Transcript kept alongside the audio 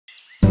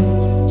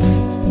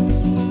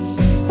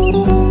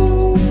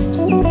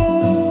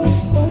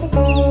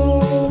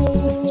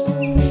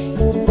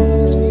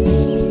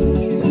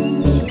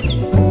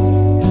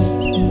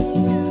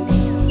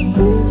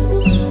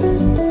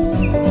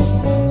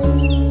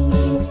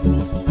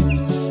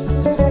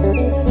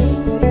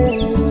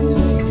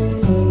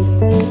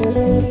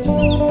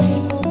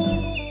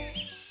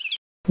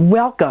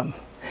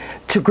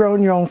to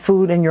growing your own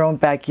food in your own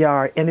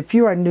backyard. And if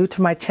you are new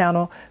to my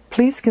channel,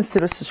 please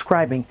consider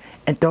subscribing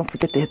and don't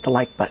forget to hit the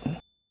like button.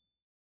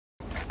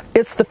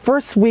 It's the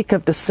first week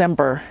of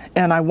December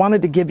and I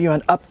wanted to give you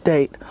an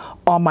update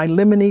on my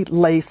Lemony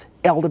Lace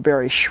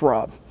Elderberry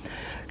shrub.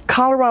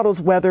 Colorado's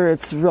weather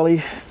is really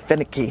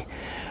finicky.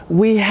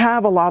 We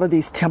have a lot of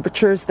these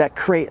temperatures that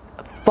create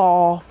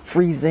thaw,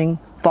 freezing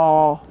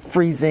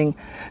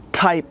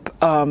type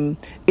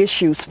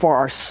issues for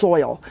our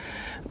soil.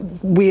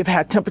 We have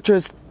had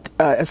temperatures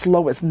as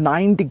low as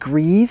 9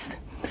 degrees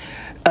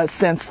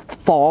since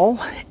fall,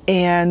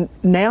 and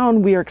now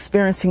we are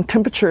experiencing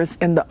temperatures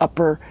in the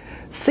upper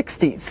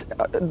 60s.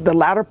 The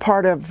latter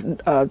part of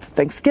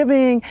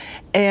Thanksgiving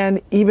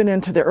and even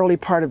into the early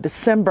part of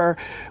December,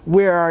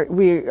 we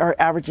are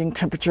averaging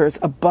temperatures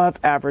above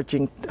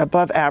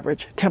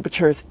average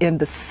temperatures in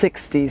the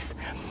 60s.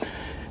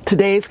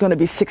 Today is going to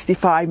be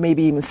 65,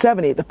 maybe even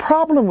 70. The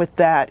problem with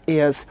that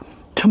is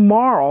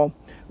tomorrow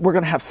we're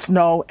going to have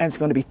snow and it's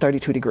going to be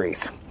 32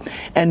 degrees.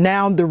 And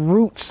now the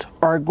roots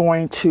are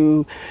going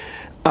to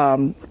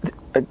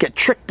get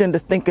tricked into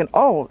thinking,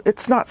 oh,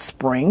 it's not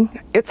spring,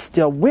 it's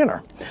still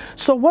winter.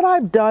 So what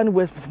I've done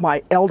with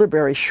my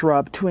elderberry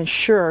shrub to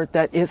ensure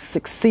that it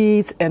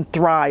succeeds and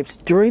thrives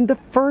during the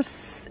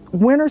first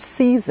winter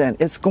season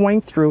it's going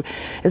through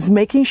is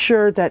making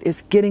sure that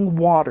it's getting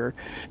water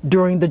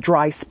during the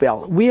dry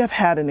spell. We have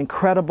had an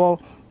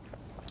incredible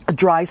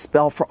dry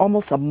spell for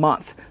almost a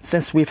month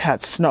since we've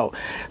had snow.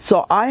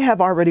 So I have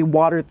already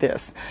watered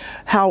this.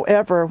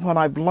 However, when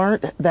I've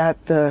learned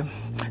that the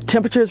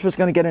temperatures was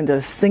going to get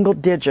into single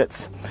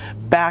digits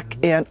back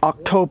in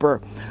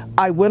October,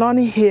 I went on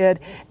ahead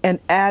and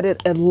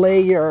added a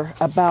layer,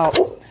 about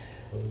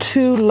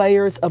 2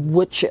 layers of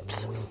wood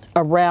chips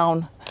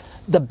around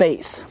the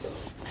base.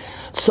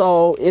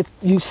 So if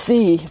you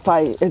see, see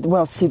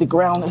the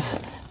ground,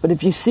 but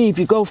if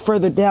you go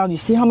further down, you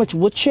see how much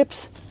wood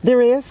chips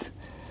there is?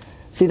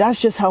 See,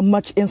 that's just how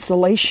much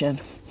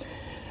insulation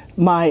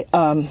my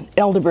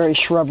elderberry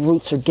shrub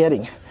roots are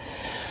getting.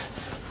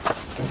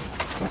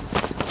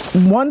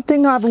 One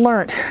thing I've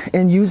learned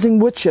in using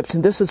wood chips,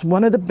 and this is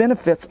one of the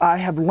benefits I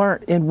have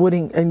learned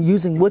in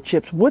using wood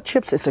chips. Wood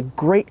chips is a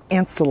great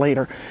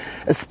insulator,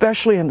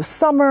 especially in the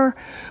summer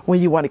when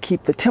you want to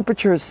keep the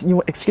temperatures, you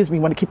want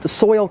to keep the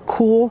soil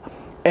cool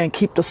and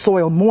keep the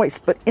soil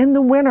moist. But in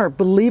the winter,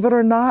 believe it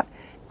or not,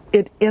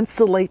 it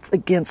insulates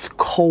against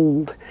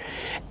cold.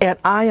 And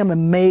I am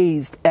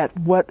amazed at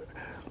what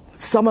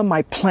some of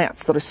my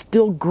plants that are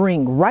still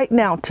green right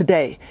now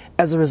today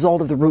as a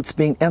result of the roots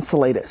being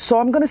insulated. So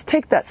I'm going to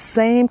take that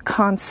same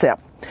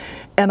concept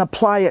and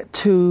apply it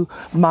to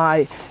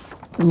my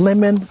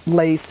Lemony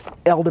Lace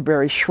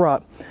Elderberry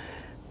shrub.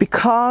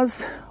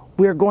 Because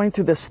we're going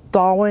through this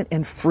thawing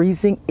and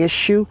freezing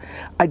issue,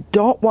 I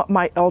don't want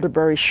my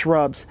elderberry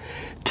shrubs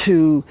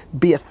to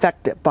be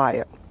affected by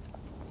it.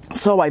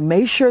 So I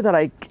made sure that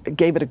I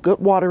gave it a good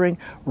watering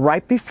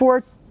right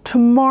before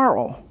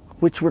tomorrow,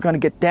 which we're going to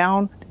get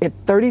down at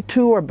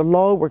 32 or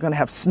below. We're going to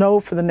have snow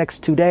for the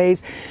next 2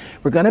 days.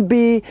 We're going to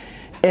be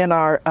in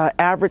our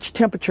average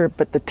temperature,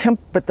 but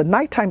the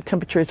nighttime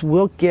temperatures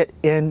will get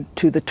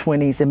into the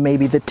 20s and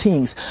maybe the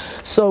teens.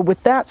 So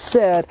with that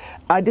said,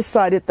 I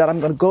decided that I'm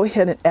going to go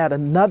ahead and add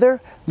another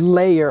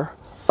layer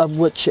of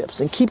wood chips.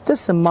 And keep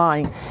this in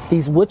mind,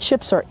 these wood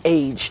chips are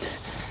aged.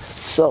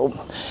 So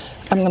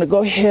I'm going to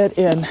go ahead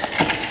and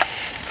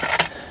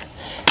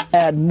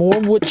add more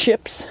wood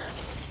chips.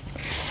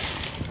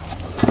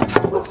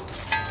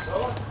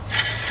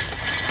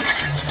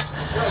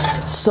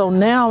 So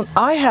now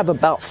I have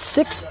about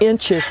 6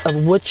 inches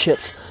of wood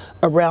chips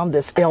around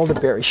this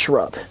elderberry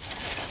shrub.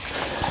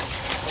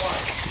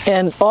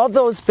 And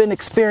although it's been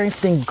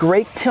experiencing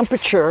great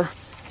temperature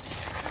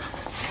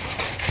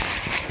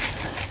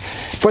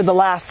for the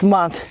last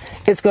month,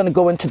 it's going to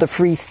go into the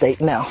freeze state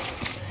now.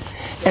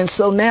 And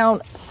so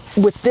now,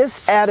 with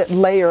this added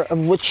layer of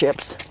wood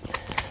chips,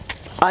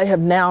 I have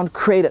now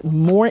created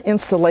more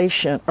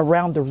insulation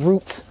around the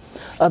roots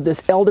of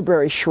this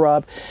elderberry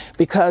shrub,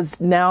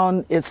 because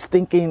now it's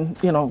thinking,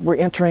 we're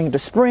entering the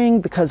spring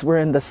because we're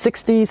in the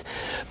 60s,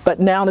 but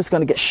now it's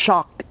going to get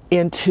shocked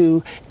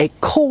into a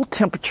cold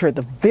temperature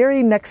the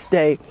very next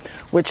day,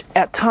 which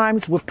at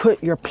times will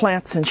put your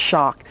plants in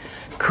shock,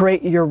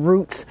 create your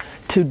roots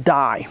to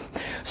die.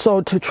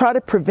 So to try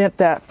to prevent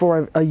that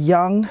for a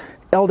young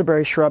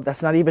elderberry shrub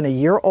that's not even a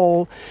year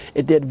old,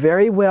 it did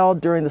very well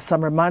during the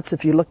summer months.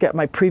 If you look at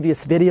my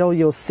previous video,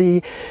 you'll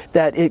see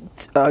that it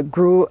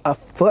grew a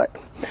foot.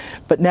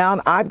 But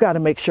now I've got to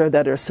make sure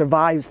that it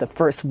survives the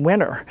first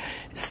winter,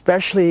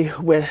 especially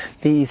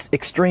with these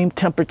extreme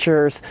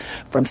temperatures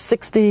from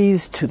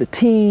 60s to the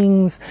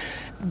teens,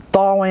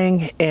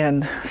 thawing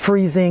and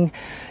freezing.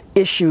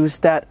 issues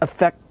that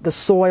affect the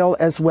soil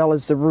as well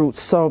as the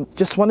roots. So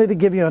just wanted to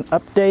give you an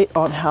update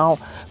on how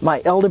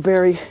my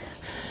elderberry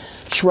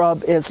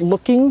shrub is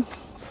looking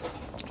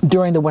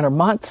during the winter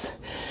months.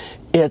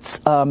 It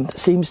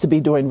seems to be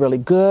doing really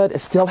good. It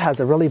still has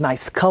a really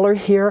nice color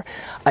here.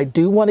 I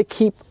do want to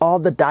keep all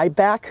the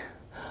dieback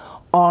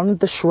on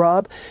the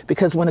shrub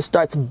because when it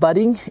starts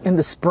budding in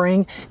the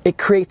spring, it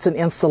creates an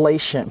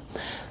insulation.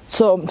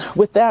 So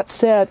with that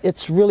said,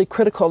 it's really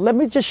critical. Let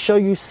me just show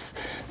you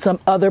some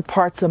other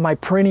parts of my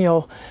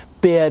perennial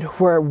bed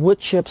where wood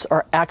chips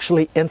are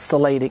actually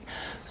insulating.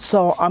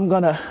 So I'm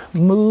gonna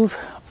move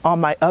on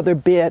my other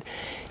bed.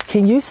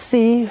 Can you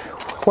see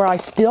where I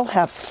still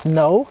have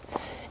snow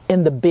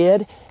in the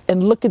bed?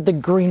 And look at the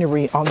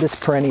greenery on this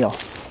perennial.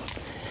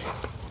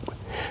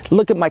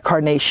 Look at my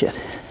carnation.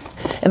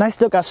 And I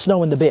still got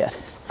snow in the bed.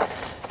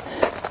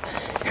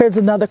 Here's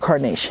another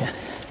carnation.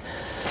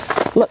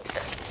 Look.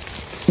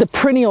 The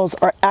perennials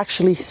are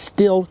actually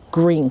still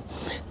green.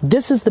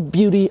 This is the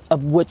beauty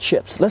of wood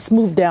chips. Let's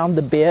move down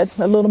the bed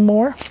a little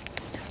more.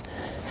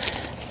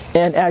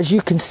 And as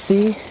you can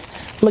see,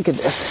 look at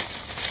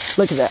this.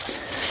 Look at that.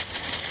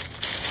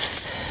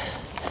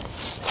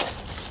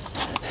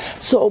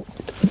 So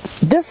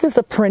this is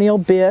a perennial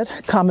bed,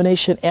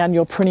 combination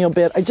annual perennial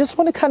bed. I just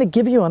want to kind of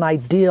give you an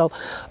idea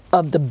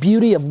of the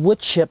beauty of wood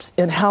chips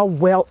and how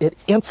well it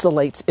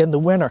insulates in the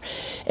winter.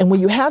 And when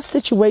you have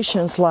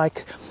situations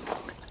like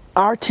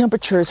our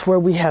temperatures where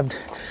we have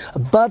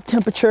above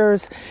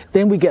temperatures,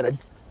 then we get a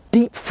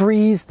deep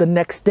freeze the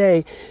next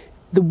day,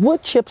 the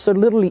wood chips are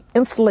literally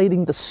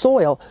insulating the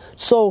soil.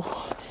 So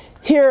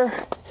here,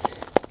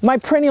 my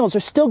perennials are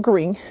still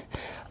green.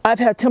 I've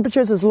had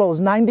temperatures as low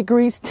as 9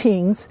 degrees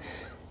teens,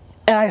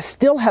 and I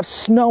still have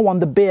snow on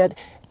the bed,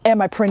 and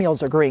my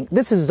perennials are green.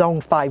 This is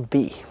zone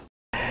 5B.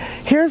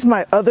 Here's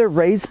my other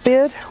raised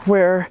bed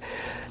where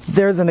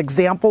there's an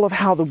example of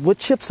how the wood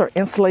chips are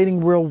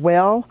insulating real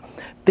well.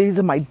 These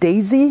are my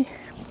daisy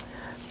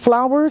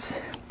flowers,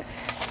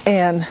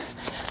 and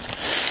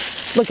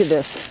look at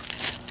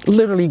this,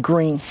 literally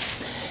green.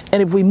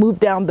 And if we move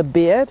down the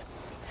bed,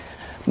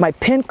 my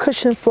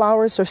pincushion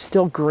flowers are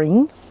still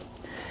green.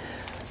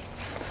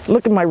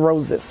 Look at my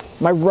roses,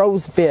 my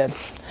rose bed.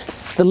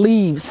 The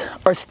leaves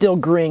are still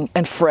green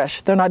and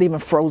fresh. They're not even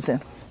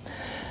frozen.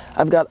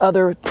 I've got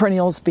other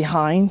perennials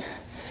behind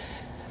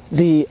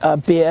the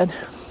bed.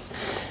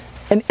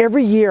 And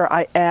every year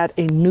I add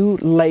a new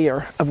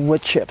layer of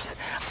wood chips.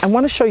 I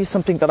want to show you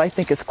something that I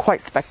think is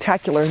quite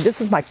spectacular. And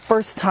this is my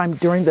first time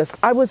doing this.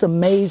 I was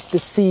amazed to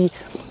see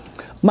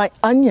my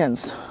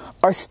onions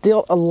are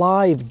still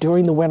alive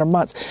during the winter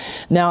months.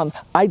 Now,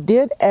 I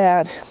did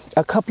add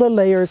a couple of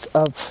layers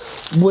of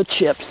wood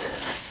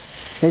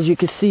chips. As you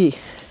can see,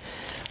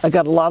 I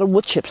got a lot of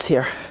wood chips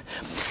here.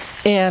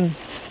 And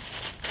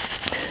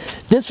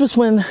this was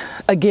when,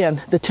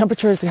 again, the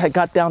temperatures had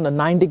got down to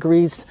 9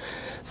 degrees,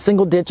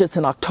 single digits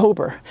in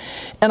October.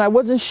 And I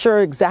wasn't sure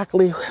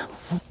exactly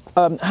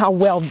how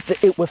well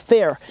it would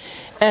fare.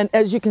 And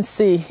as you can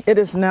see, it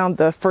is now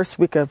the first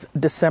week of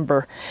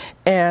December,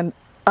 and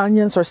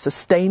onions are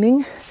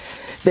sustaining.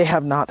 They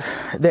have not,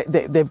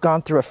 they've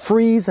gone through a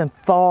freeze and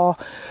thaw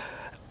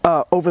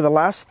over the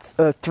last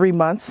 3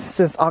 months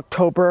since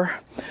October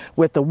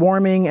with the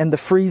warming and the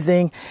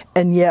freezing,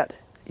 and yet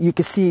you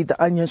can see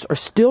the onions are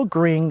still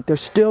green. They're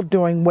still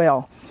doing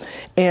well.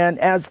 And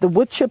as the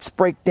wood chips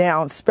break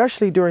down,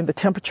 especially during the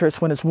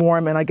temperatures when it's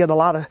warm and I get a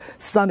lot of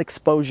sun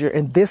exposure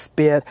in this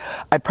bed,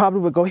 I probably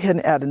would go ahead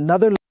and add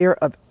another layer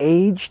of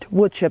aged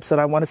wood chips, and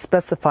I want to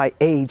specify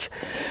age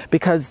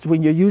because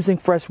when you're using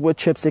fresh wood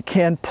chips, it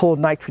can pull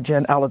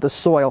nitrogen out of the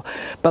soil.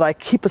 But I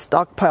keep a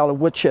stockpile of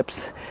wood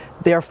chips,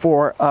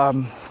 therefore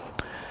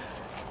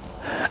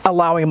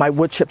allowing my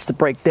wood chips to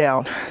break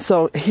down.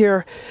 So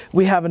here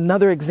we have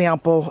another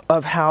example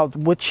of how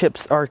wood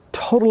chips are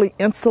totally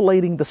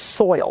insulating the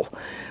soil,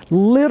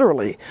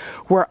 literally,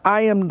 where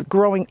I am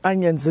growing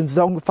onions in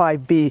zone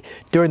 5B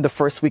during the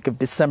first week of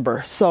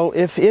December. So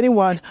if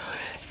anyone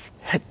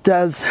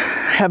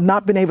have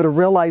not been able to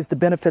realize the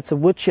benefits of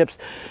wood chips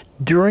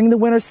during the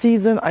winter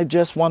season, I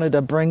just wanted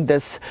to bring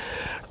this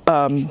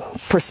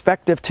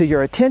perspective to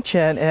your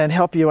attention and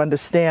help you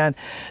understand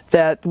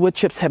that wood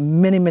chips have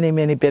many, many,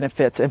 many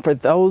benefits. And for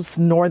those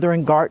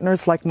northern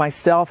gardeners like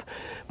myself,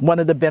 one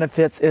of the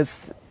benefits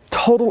is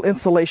total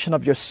insulation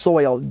of your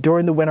soil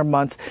during the winter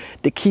months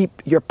to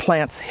keep your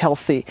plants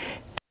healthy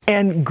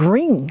and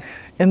green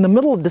in the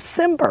middle of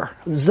December,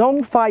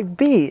 zone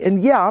 5B.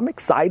 And yeah, I'm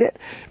excited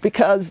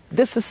because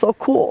this is so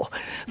cool.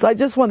 So I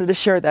just wanted to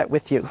share that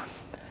with you.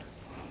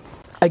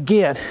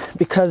 Again,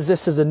 because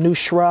this is a new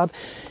shrub,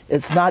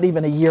 it's not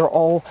even a year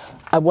old,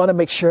 I want to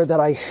make sure that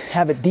I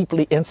have it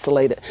deeply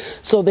insulated.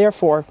 So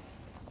therefore,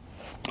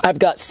 I've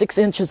got 6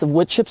 inches of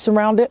wood chips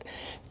around it,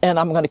 and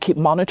I'm going to keep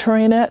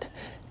monitoring it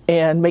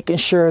and making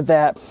sure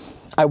that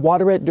I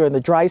water it during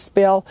the dry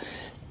spell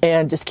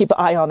and just keep an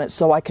eye on it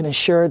so I can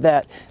ensure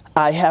that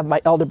I have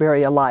my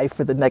elderberry alive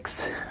for the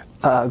next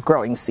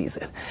growing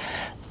season.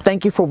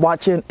 Thank you for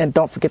watching, and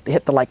don't forget to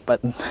hit the like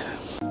button.